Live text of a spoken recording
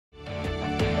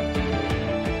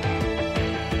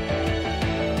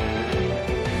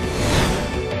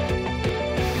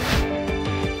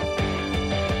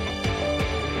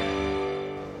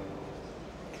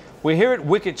We're here at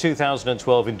WCIT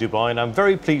 2012 in Dubai, and I'm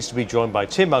very pleased to be joined by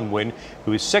Tim Unwin,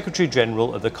 who is Secretary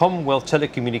General of the Commonwealth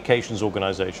Telecommunications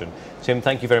Organisation. Tim,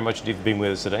 thank you very much indeed for being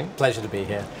with us today. Pleasure to be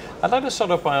here. I'd like to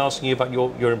start off by asking you about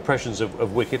your impressions of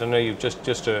WCIT. I know you've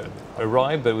just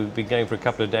arrived, but we've been going for a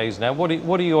couple of days now. What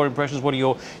are your impressions? What are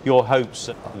your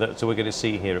hopes that we're going to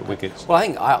see here at WCIT? Well, I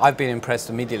think I've been impressed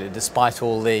immediately, despite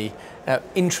all the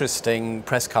interesting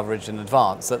press coverage in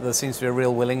advance, that there seems to be a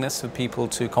real willingness for people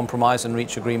to compromise and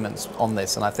reach agreements on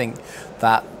this, and I think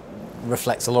that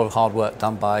reflects a lot of hard work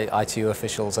done by ITU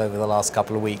officials over the last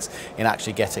couple of weeks in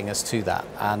actually getting us to that.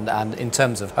 And in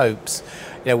terms of hopes,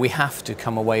 we have to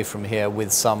come away from here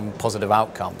with some positive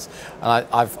outcomes. And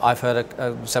I've heard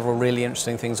several really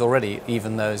interesting things already,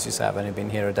 even though, as you say, I've only been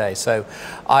here a day. So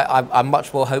I'm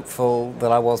much more hopeful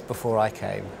than I was before I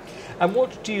came. And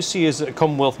what do you see as a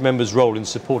Commonwealth member's role in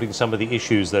supporting some of the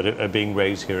issues that are being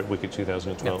raised here at WCIT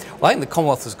 2012? Yeah. Well, I think the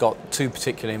Commonwealth has got two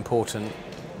particularly important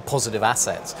positive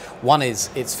assets. One is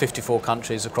it's 54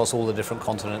 countries across all the different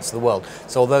continents of the world.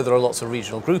 So although there are lots of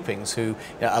regional groupings who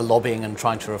are lobbying and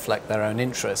trying to reflect their own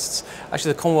interests,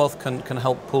 actually the Commonwealth can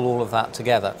help pull all of that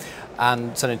together.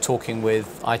 And certainly talking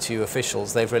with ITU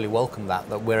officials, they've really welcomed that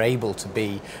we're able to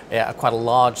be quite a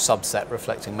large subset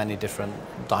reflecting many different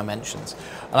dimensions.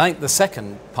 And I think the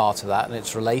second part of that, and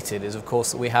it's related, is of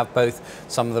course that we have both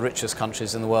some of the richest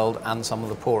countries in the world and some of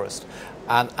the poorest.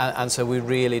 And so we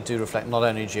really do reflect not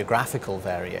only geographical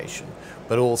variation,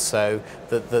 but also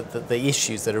the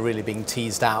issues that are really being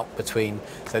teased out between,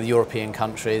 say, the European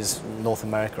countries, North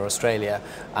America, Australia,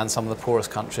 and some of the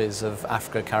poorest countries of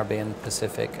Africa, Caribbean,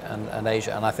 Pacific, and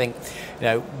Asia. And I think,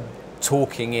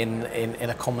 talking in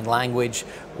a common language,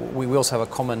 we also have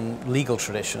a common legal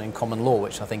tradition in common law,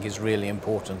 which I think is really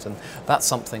important, and that's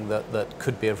something that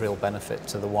could be of real benefit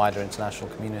to the wider international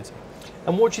community.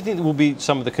 And what do you think will be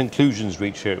some of the conclusions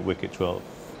reached here at WCIT 12?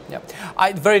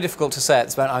 Yeah, very difficult to say.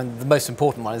 The most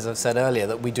important one, as I've said earlier,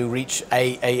 that we do reach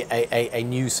a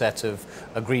new set of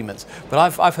agreements.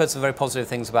 But I've heard some very positive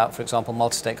things about, for example,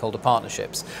 multi-stakeholder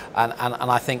partnerships, and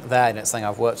I think it's something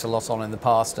I've worked a lot on in the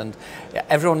past. And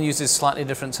everyone uses slightly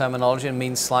different terminology and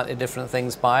means slightly different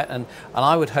things by it. And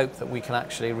I would hope that we can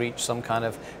actually reach some kind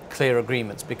of clear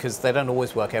agreements, because they don't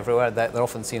always work everywhere. They're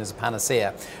often seen as a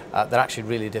panacea. They're actually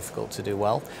really difficult to do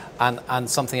well. And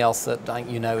something else that I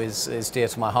think is dear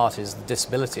to my heart is the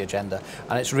disability agenda,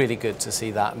 and it's really good to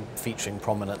see that featuring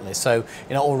prominently. So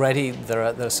already there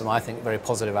are some, I think, very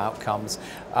positive outcomes,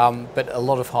 but a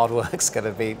lot of hard work's going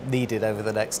to be needed over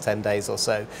the next 10 days or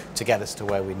so to get us to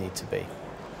where we need to be.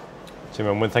 Tim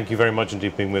Unwin, thank you very much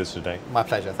indeed for being with us today. My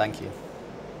pleasure, thank you.